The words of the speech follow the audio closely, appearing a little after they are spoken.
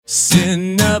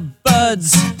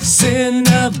Cinebuds,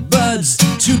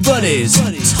 two buddies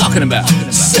talking about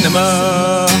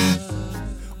cinema.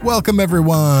 Welcome,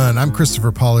 everyone. I'm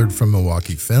Christopher Pollard from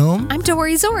Milwaukee Film. I'm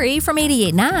Tori Zori from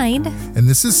 88.9. And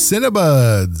this is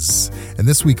Cinebuds. And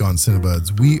this week on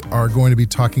Cinebuds, we are going to be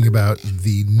talking about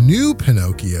the new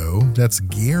Pinocchio. That's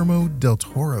Guillermo del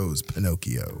Toro's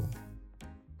Pinocchio.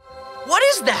 What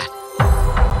is that?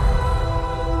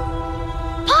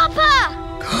 Papa!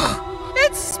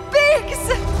 It speaks!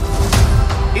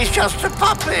 He's just a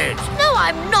puppet. No,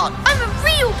 I'm not. I'm a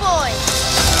real boy.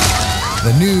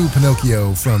 The new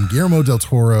Pinocchio from Guillermo del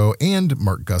Toro and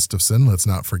Mark Gustafson. Let's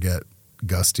not forget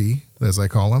Gusty, as I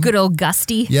call him. Good old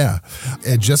Gusty. Yeah.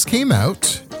 It just came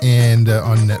out and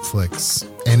on Netflix.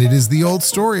 And it is the old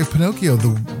story of Pinocchio, the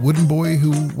wooden boy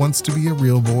who wants to be a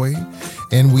real boy.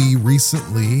 And we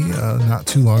recently, not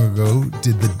too long ago,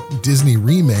 did the Disney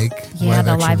remake. Yeah,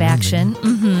 the live action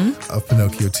of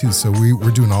Pinocchio too. So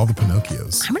we're doing all the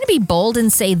Pinocchios. I'm going to be bold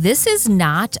and say this is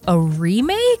not a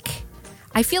remake.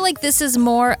 I feel like this is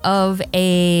more of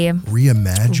a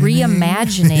reimagining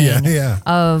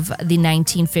of the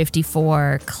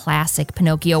 1954 classic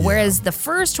Pinocchio, whereas the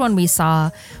first one we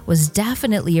saw was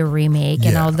definitely a remake.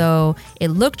 And although it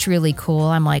looked really cool,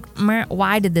 I'm like,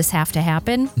 why did this have to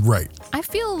happen? Right. I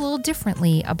feel a little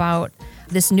differently about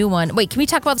this new one. Wait, can we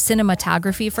talk about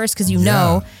cinematography first? Because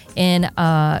know in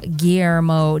a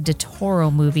Guillermo del Toro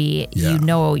movie, you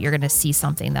know you're going to see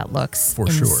something that looks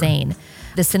insane. Sure.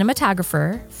 The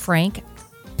cinematographer, Frank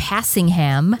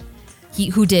Passingham,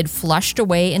 who did Flushed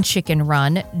Away and Chicken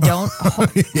Run, don't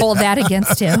hold that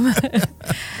against him.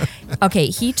 Okay,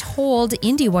 he told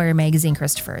IndieWire magazine,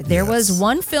 Christopher, there was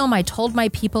one film I told my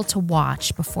people to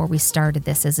watch before we started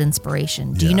this as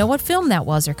inspiration. Do you know what film that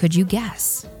was, or could you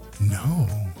guess? No.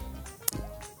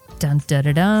 Dun, dun,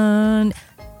 dun, dun.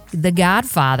 The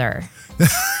Godfather.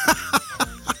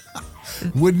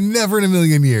 Would never in a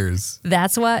million years.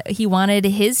 That's what he wanted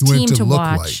his team to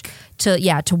watch.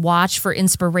 Like. To watch for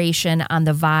inspiration on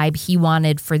the vibe he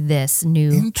wanted for this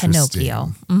new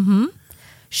Pinocchio. Mm-hmm.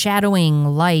 Shadowing,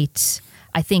 light.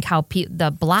 I think how the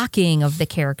blocking of the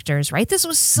characters, right? This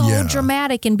was so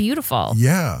dramatic and beautiful.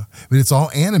 Yeah, but it's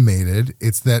all animated.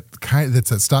 It's that's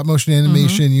that stop motion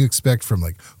animation you expect from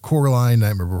like Coraline,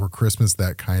 Nightmare Before Christmas,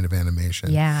 that kind of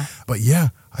animation. Yeah. But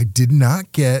I did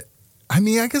not get. I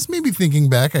mean, I guess maybe thinking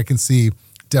back, I can see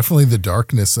definitely the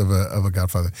darkness of a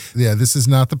Godfather. Yeah, this is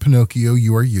not the Pinocchio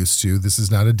you are used to. This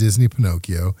is not a Disney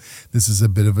Pinocchio. This is a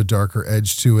bit of a darker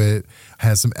edge to it.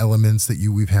 Has some elements that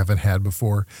we haven't had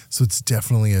before. So it's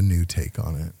definitely a new take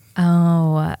on it.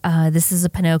 Oh, this is a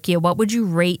Pinocchio. What would you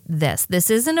rate this? This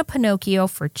isn't a Pinocchio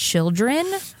for children?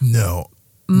 No,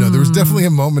 there was definitely a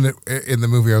moment in the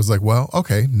movie I was like, well,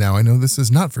 okay, now I know this is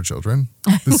not for children.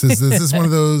 This is one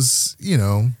of those,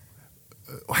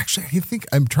 Actually,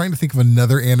 I'm trying to think of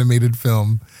another animated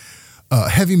film.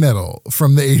 Heavy Metal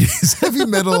from the 80s. Heavy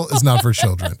Metal is not for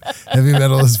children. Heavy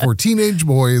Metal is for teenage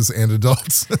boys and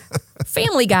adults.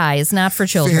 Family Guy is not for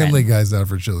children. Family Guy is not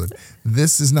for children.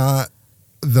 This is not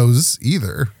those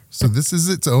either. So this is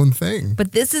its own thing.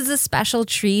 But this is a special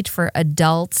treat for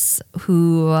adults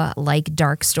who like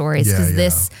dark stories. Because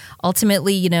this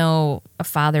ultimately, a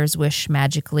father's wish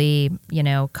magically,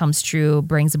 comes true,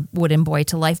 brings a wooden boy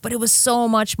to life. But it was so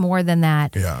much more than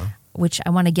that. Yeah. Which I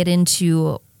want to get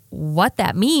into what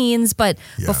that means. But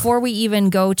before we even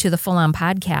go to the full-on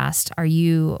podcast, are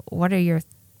you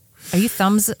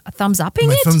thumbs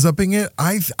upping it? Thumbs upping it?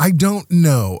 I don't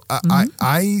know.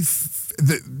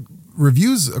 The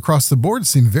reviews across the board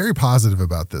seem very positive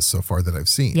about this so far that I've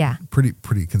seen. Yeah.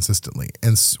 Pretty consistently.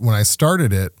 And when I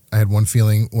started it, I had one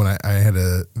feeling. When I had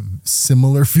a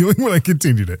similar feeling when I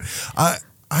continued it. I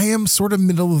am sort of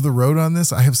middle of the road on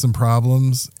this. I have some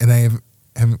problems, and I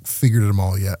haven't figured them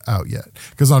all out yet.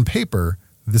 Because on paper,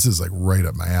 this is like right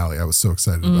up my alley. I was so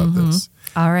excited about this.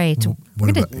 All right.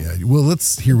 Well,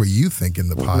 let's hear what you think in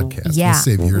the podcast. Yeah. We'll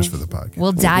save yours for the podcast.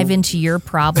 We'll dive into your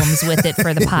problems with it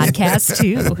for the podcast,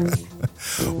 too.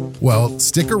 Well,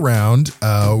 stick around.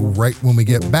 Right when we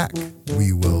get back,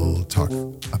 we will talk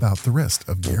about the rest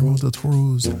of Guillermo del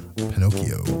Toro's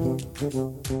Pinocchio.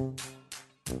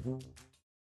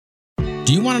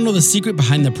 Do you want to know the secret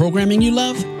behind the programming you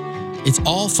love? It's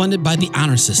all funded by the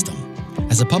Honor System.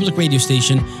 As a public radio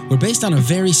station, we're based on a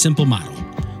very simple model.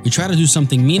 We try to do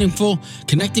something meaningful,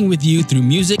 connecting with you through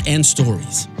music and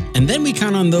stories. And then we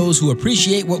count on those who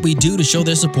appreciate what we do to show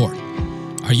their support.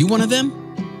 Are you one of them?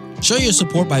 Show your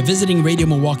support by visiting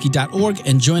radiomilwaukee.org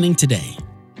and joining today.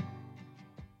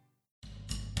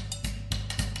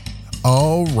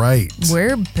 All right.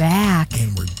 We're back.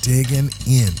 And we're digging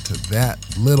into that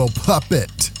little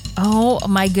puppet. Oh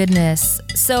my goodness.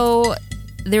 So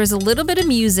there's a little bit of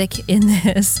music in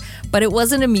this, but it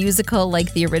wasn't a musical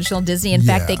like the original Disney. In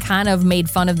fact, they kind of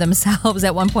made fun of themselves.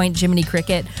 At one point, Jiminy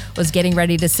Cricket was getting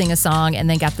ready to sing a song and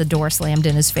then got the door slammed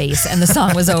in his face and the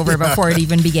song was over before it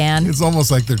even began. It's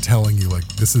almost like they're telling you, like,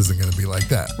 this isn't going to be like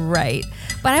that. Right.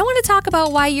 But I want to talk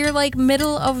about why you're like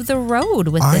middle of the road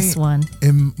with this one. I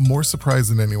am more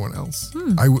surprised than anyone else.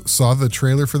 I saw the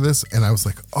trailer for this and I was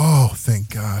like, oh,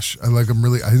 thank gosh. I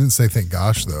didn't say thank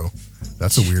gosh, though.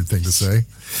 That's a weird thing to say.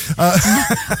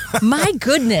 My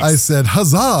goodness. I said,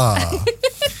 huzzah.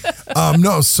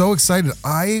 No, so excited.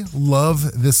 I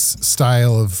love this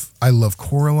style I love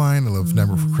Coraline. I love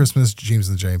Nightmare Before Christmas, James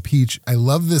and the Giant Peach. I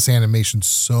love this animation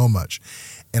so much.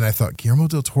 And I thought Guillermo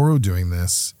del Toro doing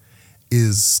this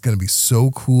is going to be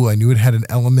so cool. I knew it had an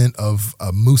element of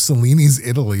Mussolini's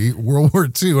Italy, World War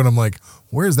II. And I'm like,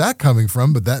 where's that coming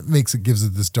from? But that gives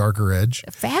it this darker edge.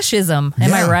 Fascism.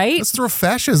 Am I right? Let's throw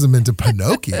fascism into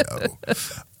Pinocchio.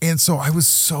 And so I was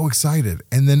so excited.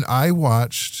 And then a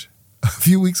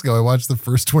few weeks ago, I watched the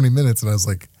first 20 minutes and I was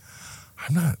like,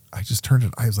 I just turned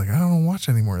it. I was like, I don't want to watch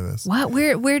any more of this. What?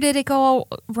 Where did it go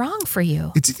wrong for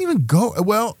you? It didn't even go.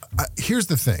 Well, here's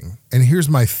the thing. And here's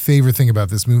my favorite thing about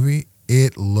this movie.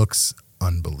 It looks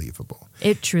unbelievable.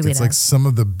 It truly does. It's like some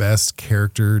of the best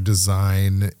character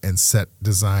design and set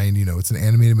design. You know, it's an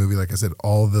animated movie. Like I said,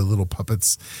 all the little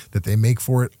puppets that they make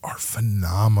for it are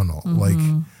phenomenal. Like,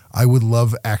 I would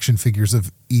love action figures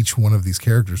of each one of these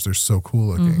characters. They're so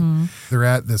cool looking. They're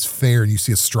at this fair and you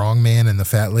see a strong man and the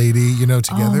fat lady,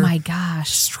 together. Oh my gosh.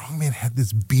 Strong man had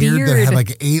this beard that had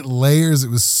like 8 layers. It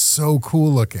was so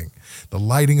cool looking. The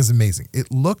lighting is amazing.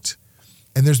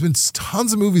 And there's been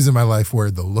tons of movies in my life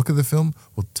where the look of the film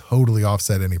will totally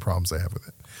offset any problems I have with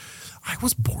it. I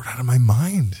was bored out of my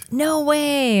mind. No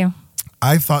way.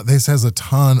 I thought this has a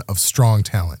ton of strong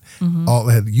talent.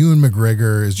 It had Ewan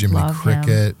McGregor as Jiminy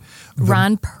Cricket.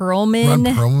 Ron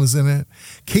Perlman was in it.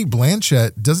 Kate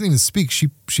Blanchett doesn't even speak.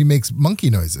 She makes monkey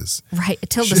noises. Right.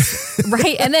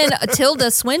 Right. And then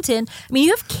Tilda Swinton. I mean, you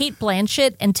have Kate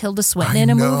Blanchett and Tilda Swinton in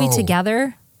a movie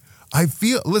together.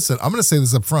 Listen, I'm going to say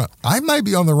this up front. I might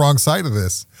be on the wrong side of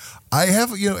this. I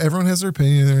have, everyone has their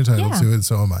opinion, they're entitled to it, and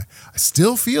so am I. I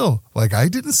still feel like I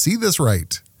didn't see this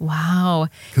right. Wow.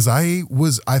 Because I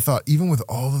thought, even with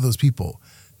all of those people,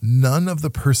 none of the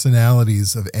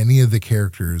personalities of any of the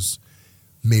characters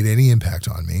made any impact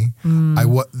on me.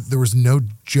 There was no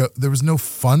there was no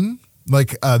fun.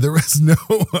 Like, there was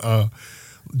no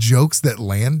jokes that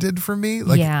landed for me.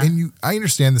 Like, and I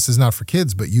understand this is not for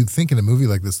kids, but you'd think in a movie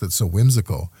like this that's so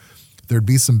whimsical, there'd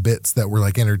be some bits that were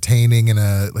like entertaining and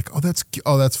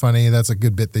that's funny. That's a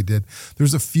good bit they did.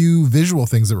 There's a few visual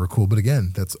things that were cool, but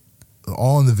again, that's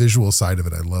all on the visual side of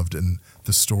it. I loved, and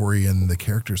the story and the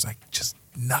characters,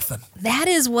 nothing. That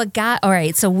is what got, all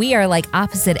right. So we are like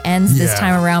opposite ends this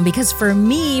time around, because for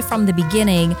me from the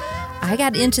beginning, I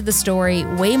got into the story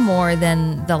way more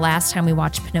than the last time we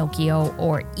watched Pinocchio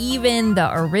or even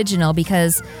the original,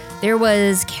 because there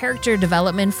was character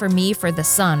development for me for the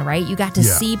son, right? You got to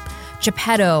see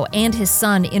Geppetto and his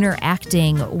son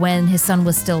interacting when his son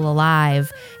was still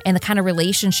alive, and the kind of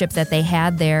relationship that they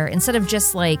had there, instead of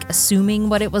just like assuming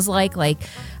what it was like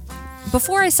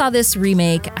before I saw this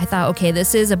remake, I thought, okay,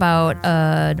 this is about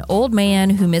an old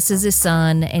man who misses his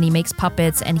son and he makes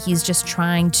puppets and he's just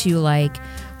trying to like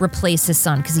replace his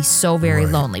son because he's so very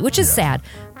lonely, which is sad.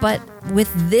 But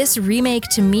with this remake,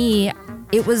 to me,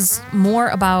 it was more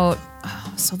about,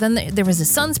 so then there was his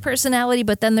son's personality,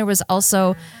 but then there was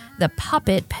also the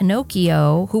puppet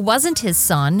Pinocchio, who wasn't his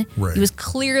son. Right. He was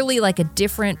clearly like a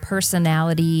different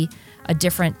personality, a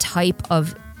different type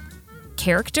of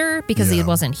character because he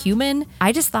wasn't human.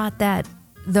 I just thought that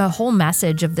the whole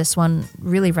message of this one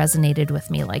really resonated with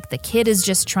me. Like, the kid is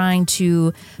just trying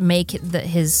to make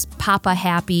his papa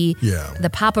happy. Yeah.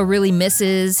 The papa really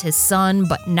misses his son,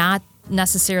 but not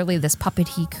necessarily this puppet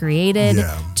he created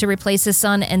to replace his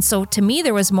son. And so to me,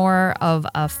 there was more of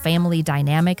a family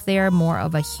dynamic there, more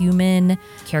of a human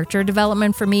character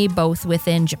development for me, both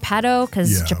within Geppetto,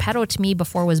 because Geppetto to me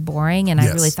before was boring, and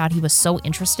I really thought he was so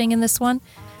interesting in this one.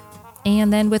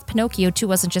 And then with Pinocchio, too,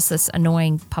 wasn't just this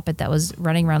annoying puppet that was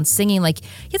running around singing. Like,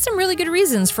 he had some really good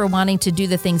reasons for wanting to do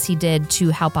the things he did to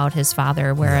help out his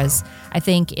father. Whereas I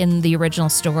think in the original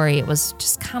story, it was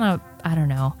just kind of, I don't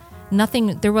know,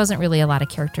 there wasn't really a lot of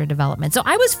character development. So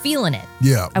I was feeling it.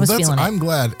 Yeah. I was feeling it. I'm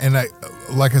glad. And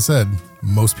like I said,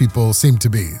 most people seem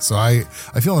to be. So I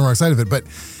feel on the wrong side of it. But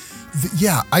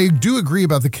I do agree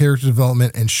about the character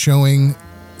development and showing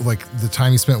like the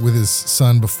time he spent with his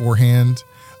son beforehand.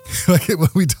 Like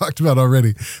what we talked about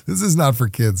already, this is not for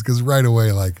kids, because right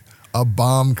away, like, a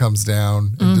bomb comes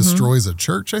down and destroys a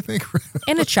church, I think.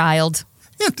 And a child.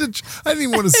 I didn't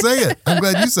even want to say it. I'm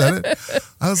glad you said it.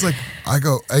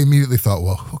 I immediately thought,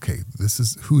 well, okay,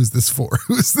 who is this for?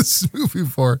 Who is this movie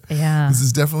for? Yeah. This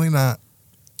is definitely not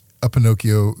a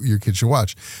Pinocchio your kid should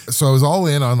watch. So I was all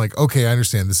in on like, okay, I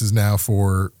understand this is now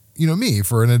for, me,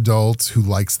 for an adult who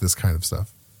likes this kind of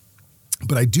stuff.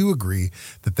 But I do agree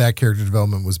that character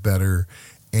development was better.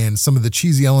 And some of the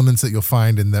cheesy elements that you'll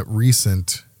find in that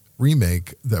recent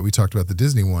remake that we talked about, the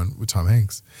Disney one with Tom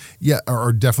Hanks,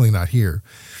 are definitely not here.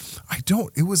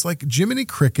 It was like Jiminy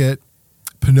Cricket,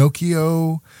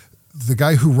 Pinocchio, the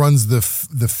guy who runs the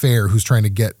fair who's trying to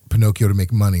get Pinocchio to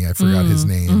make money. I forgot his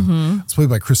name. Mm-hmm. It's played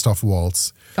by Christoph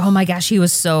Waltz. Oh my gosh, he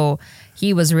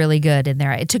was really good in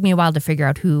there. It took me a while to figure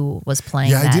out who was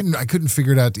playing that. I couldn't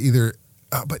figure it out either.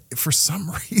 But for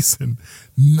some reason,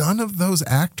 none of those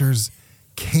actors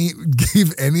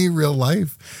gave any real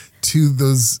life to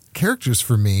those characters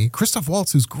for me. Christoph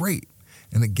Waltz, who's great.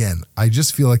 And again, I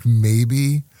just feel like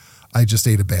maybe I just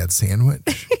ate a bad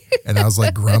sandwich and I was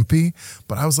like grumpy,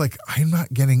 but I was like, I'm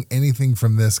not getting anything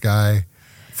from this guy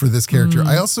for this character.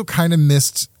 I also kind of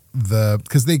missed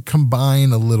because they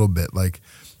combine a little bit. Like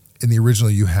in the original,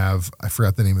 you have, I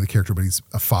forgot the name of the character, but he's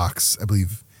a fox, I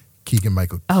believe.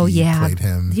 Keegan-Michael Key played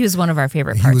him. He was one of our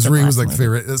favorite parts. He was like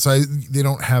favorite. So they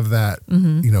don't have that.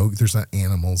 There's not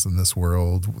animals in this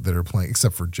world that are playing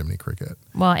except for Jiminy Cricket.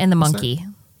 Well, and the monkey.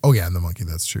 Oh yeah, and the monkey.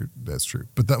 That's true.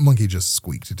 But that monkey just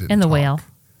squeaked. It didn't. And the talk. whale,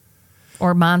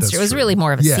 or monster. It was really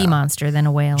more of a sea monster than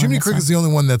a whale. Jiminy Cricket's the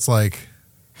only one that's like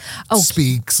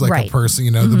speaks like a person.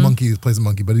 The monkey plays a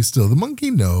monkey, but the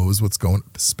monkey knows what's going.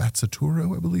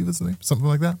 Spazzatura, I believe is the name, something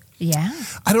like that. Yeah.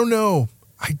 I don't know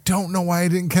why I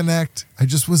didn't connect. I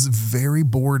just was very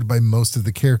bored by most of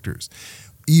the characters,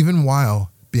 even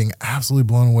while being absolutely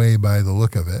blown away by the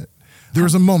look of it. There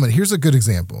was a moment. Here's a good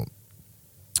example.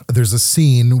 There's a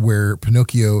scene where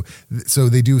Pinocchio, so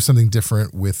they do something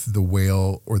different with the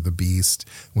whale or the beast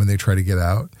when they try to get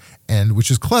out, and which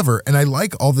is clever. And I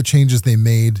like all the changes they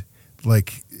made,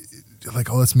 like,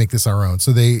 let's make this our own.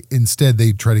 So they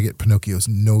try to get Pinocchio's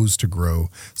nose to grow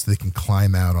so they can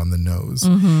climb out on the nose.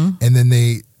 Mm-hmm. And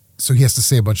then so he has to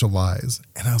say a bunch of lies.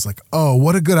 And I was like, oh,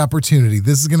 what a good opportunity.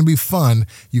 This is going to be fun.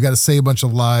 You got to say a bunch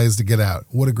of lies to get out.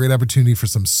 What a great opportunity for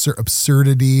some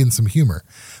absurdity and some humor.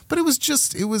 But it was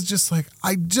just like,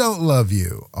 I don't love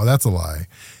you. Oh, that's a lie.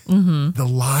 Mm-hmm. The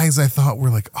lies I thought were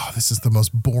like, oh, this is the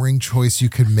most boring choice you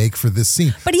could make for this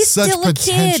scene. But he's still a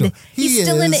kid. He's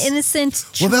still an innocent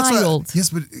child. Well, yes,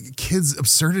 but kids'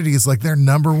 absurdity is like their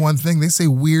number one thing. They say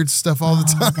weird stuff all the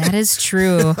time. That is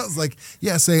true. I was like,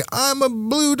 say, I'm a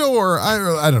blue door.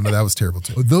 I don't know. That was terrible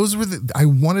too. Those were I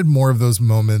wanted more of those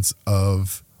moments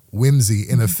of whimsy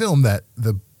in a film that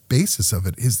the basis of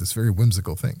it is this very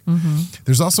whimsical thing. Mm-hmm.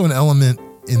 There's also an element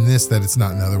in this that it's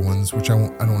not in other ones, which I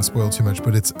don't want to spoil too much,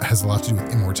 but it has a lot to do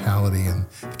with immortality and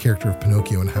the character of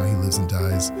Pinocchio and how he lives and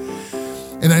dies.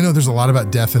 And I know there's a lot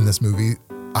about death in this movie,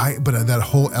 but that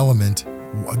whole element,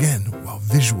 again,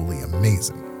 visually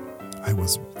amazing. I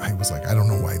was like, I don't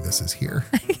know why this is here.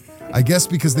 I guess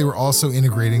because they were also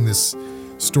integrating this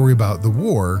story about the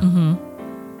war, mm-hmm.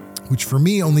 which for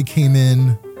me only came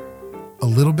in a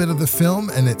little bit of the film,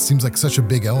 and it seems like such a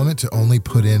big element to only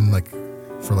put in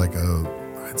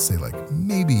I'd say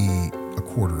maybe a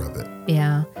quarter of it.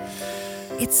 Yeah.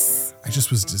 I just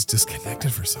was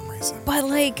disconnected for some reason. But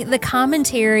the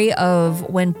commentary of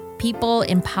when people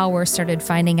in power started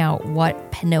finding out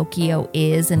what Pinocchio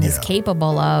is and is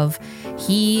capable of,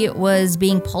 he was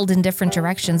being pulled in different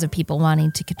directions of people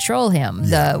wanting to control him.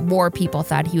 Yeah. The war people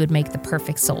thought he would make the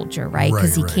perfect soldier, right?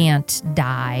 Because he can't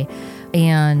die.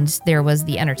 And there was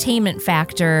the entertainment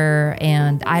factor,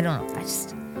 and I don't know.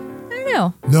 I don't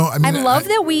know. No, I mean, I love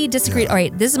that we disagreed. All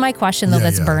right, this is my question, though,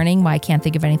 that's burning. Why I can't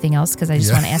think of anything else, because I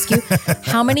just want to ask you,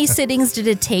 how many sittings did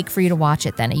it take for you to watch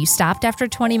it then? You stopped after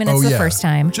 20 minutes the first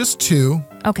time? Just 2.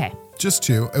 Okay. Just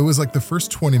 2. It was the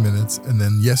first 20 minutes, and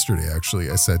then yesterday, actually,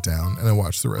 I sat down and I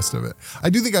watched the rest of it. I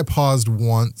do think I paused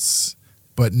once,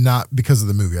 but not because of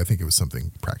the movie. I think it was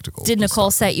something practical. Did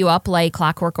Nicole set you up like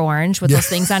Clockwork Orange with those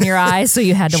things on your eyes, so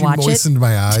you had to watch it? She moistened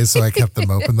my eyes, so I kept them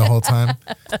open the whole time.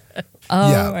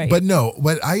 Right. But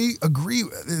I agree.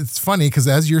 It's funny because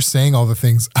as you're saying all the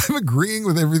things, I'm agreeing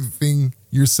with everything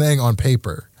you're saying on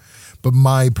paper. But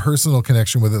my personal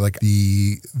connection with it,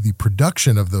 the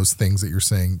production of those things that you're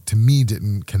saying, to me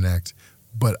didn't connect.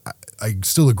 But I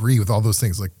still agree with all those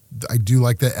things. I do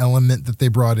like the element that they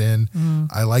brought in. Mm.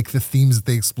 I like the themes that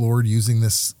they explored using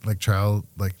this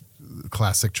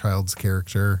classic child's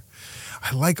character.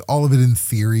 I like all of it in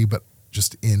theory, but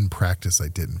just in practice I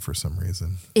didn't for some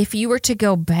reason. If you were to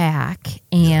go back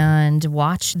and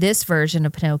watch this version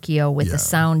of Pinocchio with the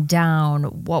sound down,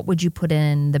 what would you put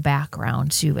in the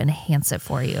background to enhance it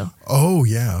for you? Oh,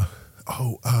 yeah.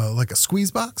 Oh, like a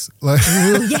squeeze box? Like,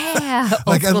 Yeah.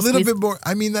 like a Old school little squeeze. bit more.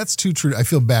 I mean, that's too true. I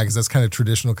feel bad because that's kind of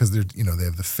traditional because they're, they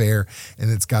have the fair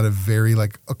and it's got a very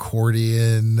like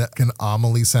accordion, like an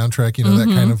Amelie soundtrack, that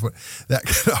kind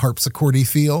of harpsichord-y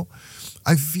feel.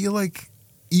 I feel like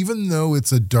even though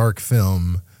it's a dark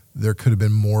film, there could have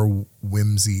been more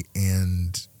whimsy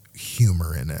and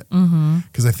humor in it.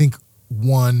 Because I think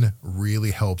one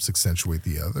really helps accentuate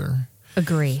the other.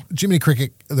 Agree. Jiminy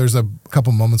Cricket, there's a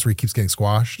couple moments where he keeps getting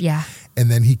squashed. Yeah. And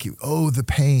then the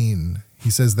pain. He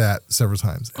says that several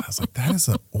times. And I was like, that is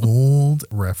an old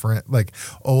reference. Like,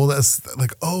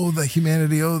 the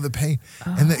humanity, the pain.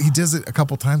 And that he does it a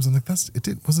couple times. I'm like,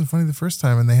 wasn't funny the first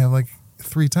time. And they have like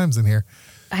 3 times in here.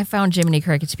 I found Jiminy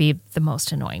Cricket to be the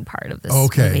most annoying part of this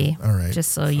movie. All right.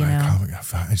 Just so you know.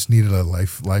 I just needed a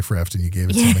life raft and you gave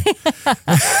it to me.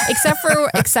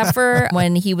 except for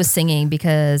when he was singing,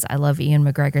 because I love Ian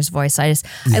McGregor's voice. I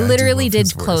I literally do love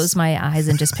his did close voice. my eyes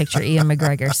and just picture Ian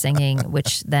McGregor singing,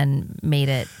 which then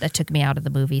that took me out of the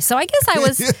movie. So I guess I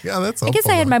was, yeah, that's I guess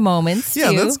I had my moments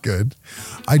Yeah, too. that's good.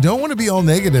 I don't want to be all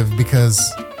negative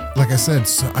because, like I said,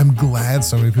 I'm glad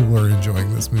so many people are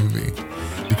enjoying this movie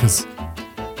because,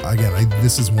 again,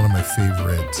 this is one of my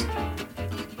favorite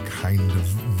kind of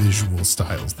visual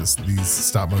styles. These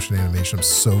stop motion animation. I'm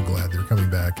so glad they're coming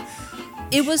back.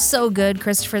 It was so good,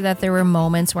 Christopher, that there were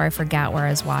moments where I forgot where I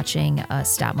was watching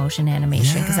stop motion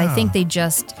animation because I think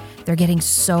they're getting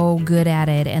so good at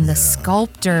it, and the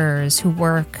sculptors who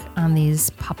work on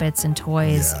these puppets and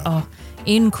toys,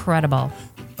 incredible.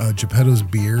 Geppetto's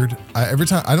beard. Every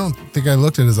time, I don't think I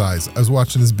looked at his eyes. I was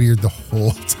watching his beard the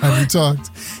whole time he talked.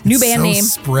 New It's band so name.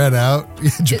 spread out.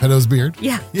 Geppetto's beard.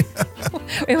 Yeah.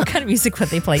 Wait, what kind of music would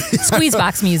they play? Squeeze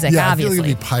box music, Yeah, obviously. I feel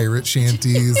like it'd be pirate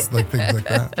shanties, like things like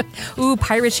that. Ooh,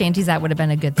 pirate shanties, that would have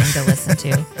been a good thing to listen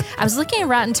to. I was looking at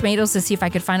Rotten Tomatoes to see if I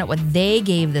could find out what they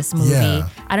gave this movie. Yeah.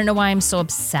 I don't know why I'm so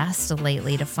obsessed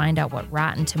lately to find out what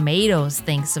Rotten Tomatoes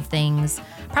thinks of things.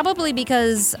 Probably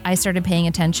because I started paying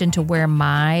attention to where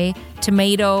my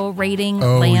tomato rating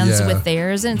lands with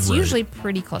theirs, and it's usually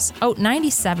pretty close.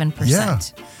 97%. Yeah.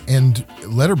 And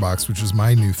Letterboxd, which is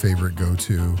my new favorite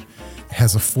go-to,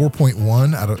 has a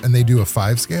 4.1 and they do a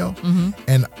 5 scale.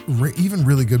 And even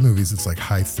really good movies, it's like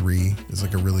high 3 is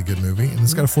like a really good movie, and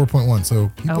it's got a 4.1.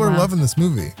 So people are loving this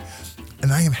movie,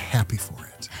 and I am happy for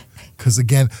it. Because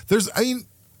again,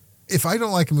 if I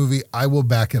don't like a movie, I will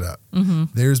back it up.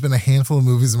 There's been a handful of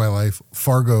movies in my life.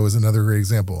 Fargo is another great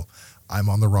example. I'm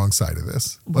on the wrong side of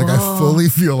this. Like, I fully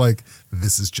feel like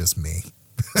this is just me.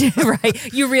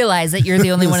 Right. You realize that you're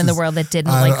the only one in the world that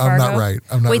didn't like Fargo? I'm not right.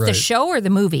 I'm not Wait, right. the show or the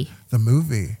movie? The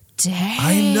movie. Dang.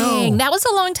 I know. That was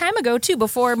a long time ago, too,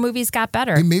 before movies got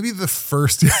better. And maybe the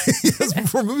first, yes,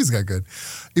 before movies got good.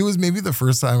 It was maybe the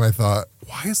first time I thought,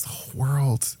 why is the whole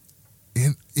world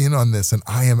in on this, and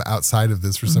I am outside of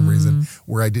this for some reason,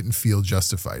 where I didn't feel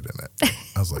justified in it.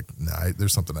 I was like,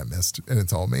 there's something I missed, and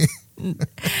it's all me.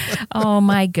 Oh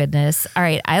my goodness. All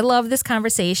right. I love this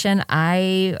conversation.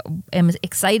 I am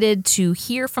excited to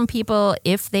hear from people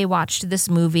if they watched this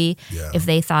movie, if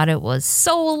they thought it was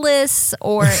soulless,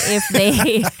 or if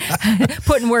they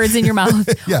putting words in your mouth,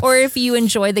 or if you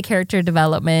enjoyed the character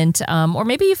development, or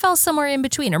maybe you fell somewhere in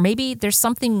between, or maybe there's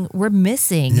something we're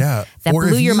missing that or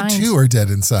blew if your you mind. too are dead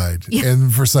inside,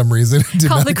 and for some reason did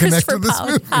Call not the connect Christopher with this Pollak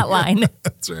movie. hotline.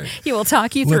 That's right. He will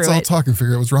talk you through Let's all it. talk and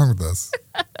figure out what's wrong with us.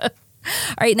 All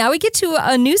right, now we get to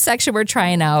a new section we're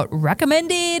trying out.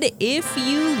 Recommended if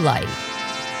you like.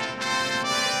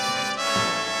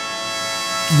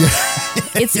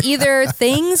 It's either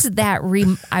things that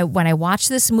when I watched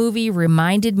this movie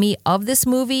reminded me of this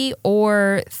movie,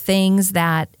 or things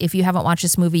that if you haven't watched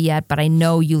this movie yet, but I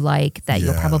know you like, that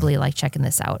you'll probably like checking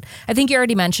this out. I think you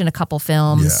already mentioned a couple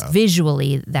films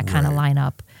visually that kind of line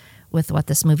up with what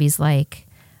this movie's like.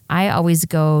 I always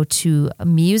go to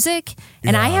music,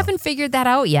 and I haven't figured that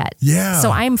out yet. Yeah. So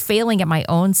I'm failing at my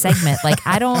own segment. Like,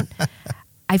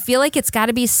 I feel like it's got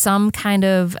to be some kind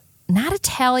of, not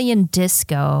Italian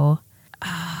disco.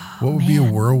 What would be a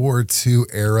World War II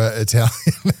era Italian?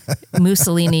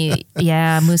 Mussolini.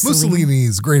 Yeah, Mussolini.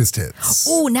 Mussolini's greatest hits.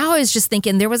 Oh, now I was just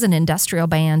thinking there was an industrial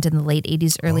band in the late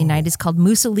 80s, early 90s called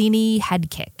Mussolini Head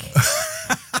Kick.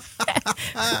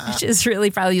 Which is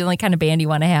really probably the only kind of band you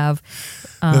want to have.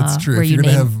 That's true. where If you you're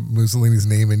going to name- have Mussolini's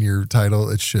name in your title,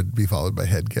 it should be followed by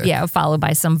head kick. Yeah, followed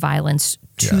by some violence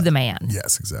to the man.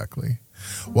 Yes, exactly.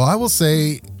 Well, I will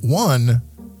say, one,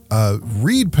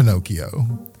 read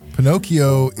Pinocchio.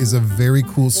 Pinocchio is a very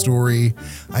cool story.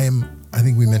 I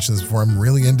think we mentioned this before. I'm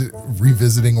really into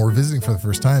revisiting or visiting for the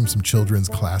first time some children's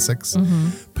classics.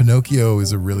 Pinocchio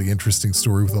is a really interesting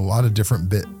story with a lot of different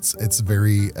bits. It's a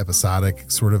very episodic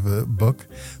sort of a book.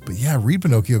 But yeah, read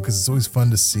Pinocchio because it's always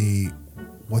fun to see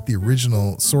what the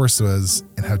original source was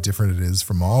and how different it is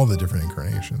from all the different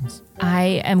incarnations.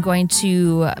 I am going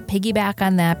to piggyback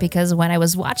on that because when I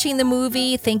was watching the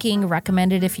movie, thinking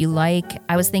recommended if you like,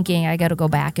 I was thinking I got to go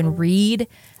back and read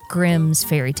Grimm's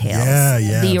fairy tales. Yeah,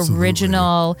 the absolutely.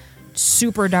 original,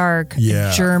 super dark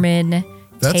Yeah. German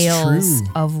That's tales true.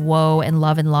 of woe and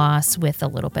love and loss with a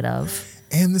little bit of.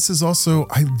 And this is also,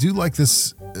 I do like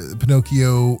this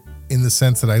Pinocchio in the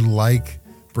sense that I like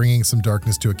bringing some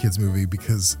darkness to a kid's movie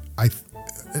because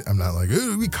I'm not like,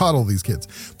 "Ooh, we coddle these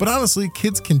kids." But honestly,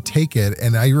 kids can take it.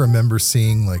 And I remember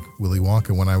seeing like Willy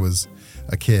Wonka when I was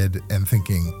a kid and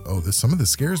thinking, oh, some of this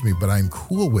scares me, but I'm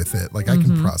cool with it. Like I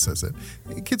can process it.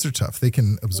 Kids are tough. They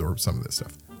can absorb some of this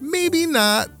stuff. Maybe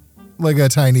not like a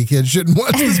tiny kid shouldn't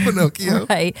watch this Pinocchio.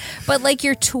 Right. But like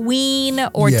your tween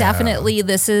or Yeah. definitely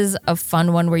this is a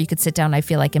fun one where you could sit down, I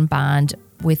feel like, and bond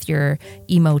with your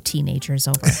emo teenagers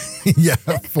over. Yeah,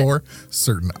 for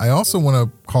certain. I also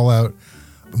want to call out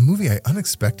a movie I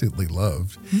unexpectedly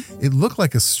loved. It looked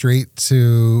like a straight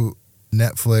to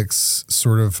Netflix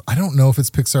sort of, I don't know if it's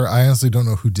Pixar. I honestly don't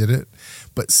know who did it,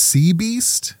 but Sea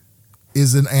Beast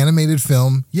is an animated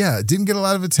film. Yeah, it didn't get a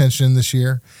lot of attention this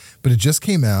year, but it just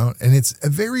came out and it's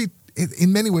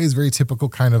in many ways, very typical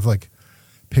kind of like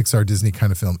Pixar Disney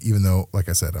kind of film, even though, like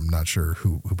I said, I'm not sure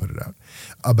who put it out,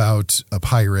 about a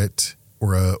pirate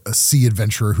or a sea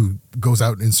adventurer who goes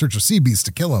out in search of sea beasts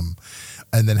to kill him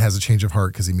and then has a change of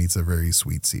heart because he meets a very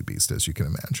sweet sea beast, as you can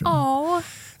imagine. Oh,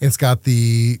 It's got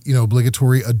the,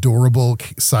 obligatory adorable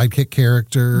sidekick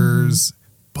characters,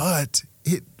 but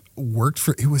it worked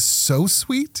it was so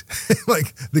sweet.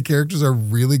 Like the characters are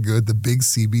really good. The big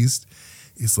sea beast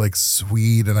is like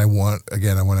sweet. And I want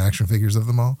action figures of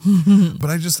them all. But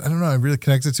I don't know. I really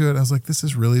connected to it. I was like, this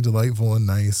is really delightful and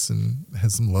nice and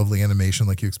has some lovely animation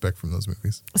like you expect from those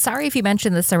movies. sorry if you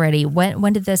mentioned this already.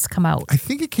 When did this come out? I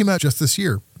think it came out just this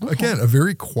year. Okay. Again, a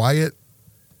very quiet,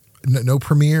 no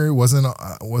premiere. It wasn't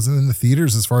in the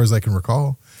theaters as far as I can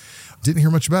recall. Didn't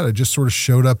hear much about it. It just sort of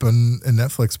showed up on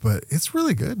Netflix, but it's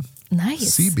really good.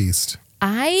 Nice. Sea Beast.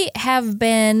 I'm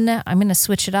going to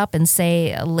switch it up and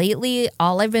say lately,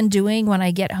 all I've been doing when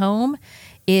I get home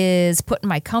is putting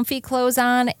my comfy clothes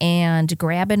on and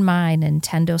grabbing my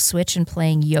Nintendo Switch and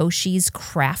playing Yoshi's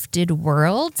Crafted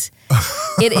World.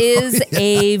 It is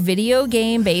a video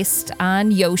game based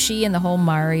on Yoshi and the whole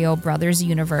Mario Brothers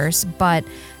universe, but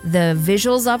the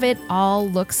visuals of it all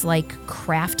looks like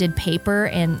crafted paper.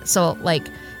 And so like,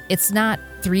 it's not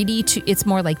 3D, it's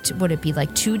more like, would it be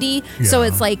like 2D? Yeah. So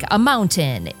it's like a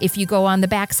mountain. If you go on the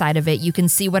backside of it, you can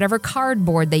see whatever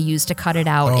cardboard they use to cut it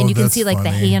out. Oh, and you can that's see like the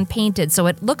funny. hand painted. So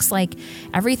it looks like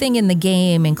everything in the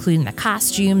game, including the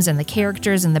costumes and the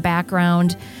characters in the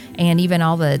background, and even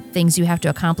all the things you have to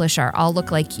accomplish all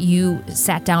look like you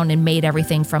sat down and made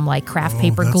everything from like craft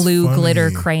paper, that's glue, funny.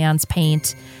 glitter, crayons,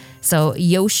 paint. So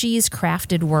Yoshi's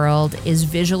Crafted World is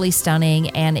visually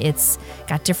stunning and it's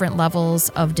got different levels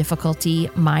of difficulty.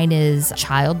 Mine is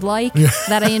childlike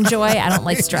that I enjoy. I don't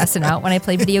like stressing out when I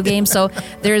play video games. So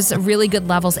there's really good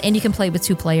levels and you can play with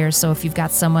 2 players. So if you've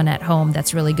got someone at home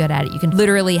that's really good at it, you can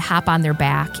literally hop on their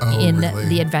back in really?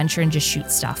 the adventure and just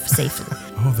shoot stuff safely.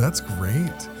 Oh, that's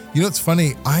great. It's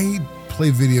funny. I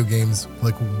play video games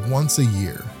like once a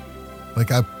year. Like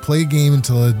I play a game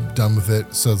until I'm done with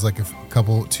it. So it's like a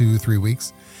couple, 2-3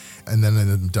 weeks. And then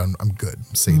I'm done. I'm good.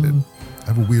 I'm sated. I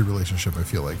have a weird relationship, I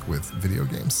feel like, with video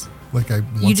games. Like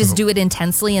You just do it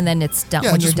intensely and then it's done.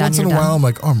 Yeah, When you're just done, once you're in a done. while, I'm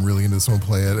like, oh, I'm really into this. I'm gonna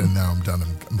play it, and now I'm done.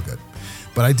 I'm good.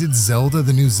 But I did Zelda,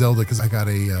 the new Zelda, because I got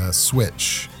a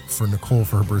Switch for Nicole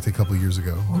for her birthday a couple of years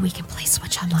ago. Oh, we can play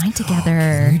Switch Online Can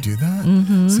together. you do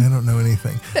that? See, I don't know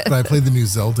anything. But I played the new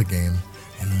Zelda game,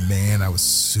 and man, I was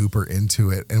super into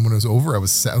it. And when it was over, I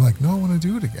was sad. I'm like, no, I want to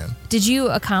do it again. Did you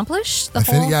accomplish the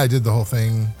whole? I did the whole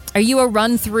thing. Are you a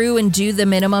run through and do the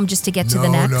minimum just to get to the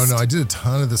next? No. I did a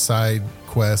ton of the side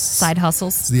quests. Side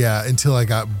hustles. Yeah, until I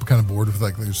got kind of bored with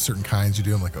like there's certain kinds you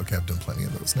do. I'm like, okay, I've done plenty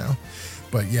of those now.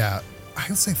 But yeah, I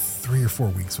would say 3 or 4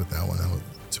 weeks with that one. That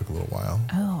took a little while.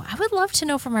 Oh, I would love to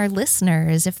know from our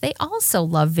listeners if they also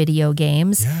love video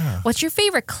games. Yeah. What's your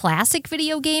favorite classic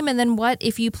video game? And then what,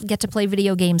 if you get to play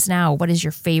video games now, what is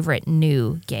your favorite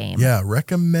new game? Yeah,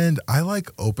 recommend. I like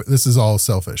this is all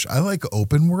selfish. I like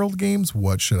open world games.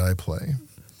 What should I play?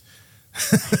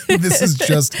 This is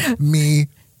just me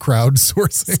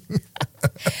crowdsourcing.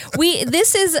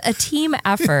 This is a team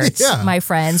effort, Yeah. my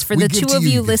friends, for We the give two to of you,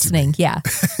 you you give to listening. me. Yeah.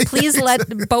 Please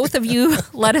let both of you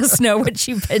let us know what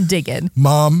you've been digging.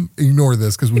 Mom, ignore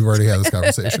this because we've already had this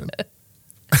conversation.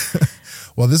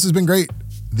 Well, this has been great.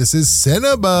 This is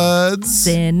Cinebuds.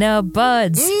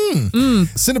 Cinebuds.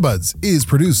 Cinebuds is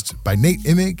produced by Nate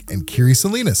Imig and Kiri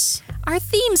Salinas. Our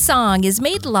theme song is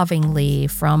made lovingly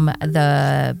from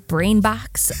the brain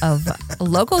box of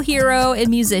local hero and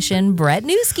musician Brett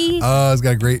Newski. It's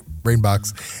got a great brain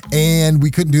box. And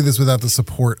we couldn't do this without the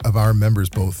support of our members,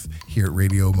 both here at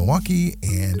Radio Milwaukee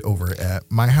and over at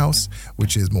my house,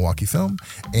 which is Milwaukee Film.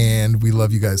 And we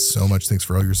love you guys so much. Thanks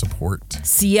for all your support.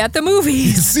 See you at the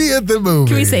movies. See you at the movies.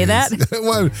 Can we say that?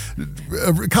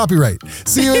 Copyright.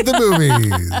 See you at the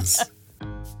movies.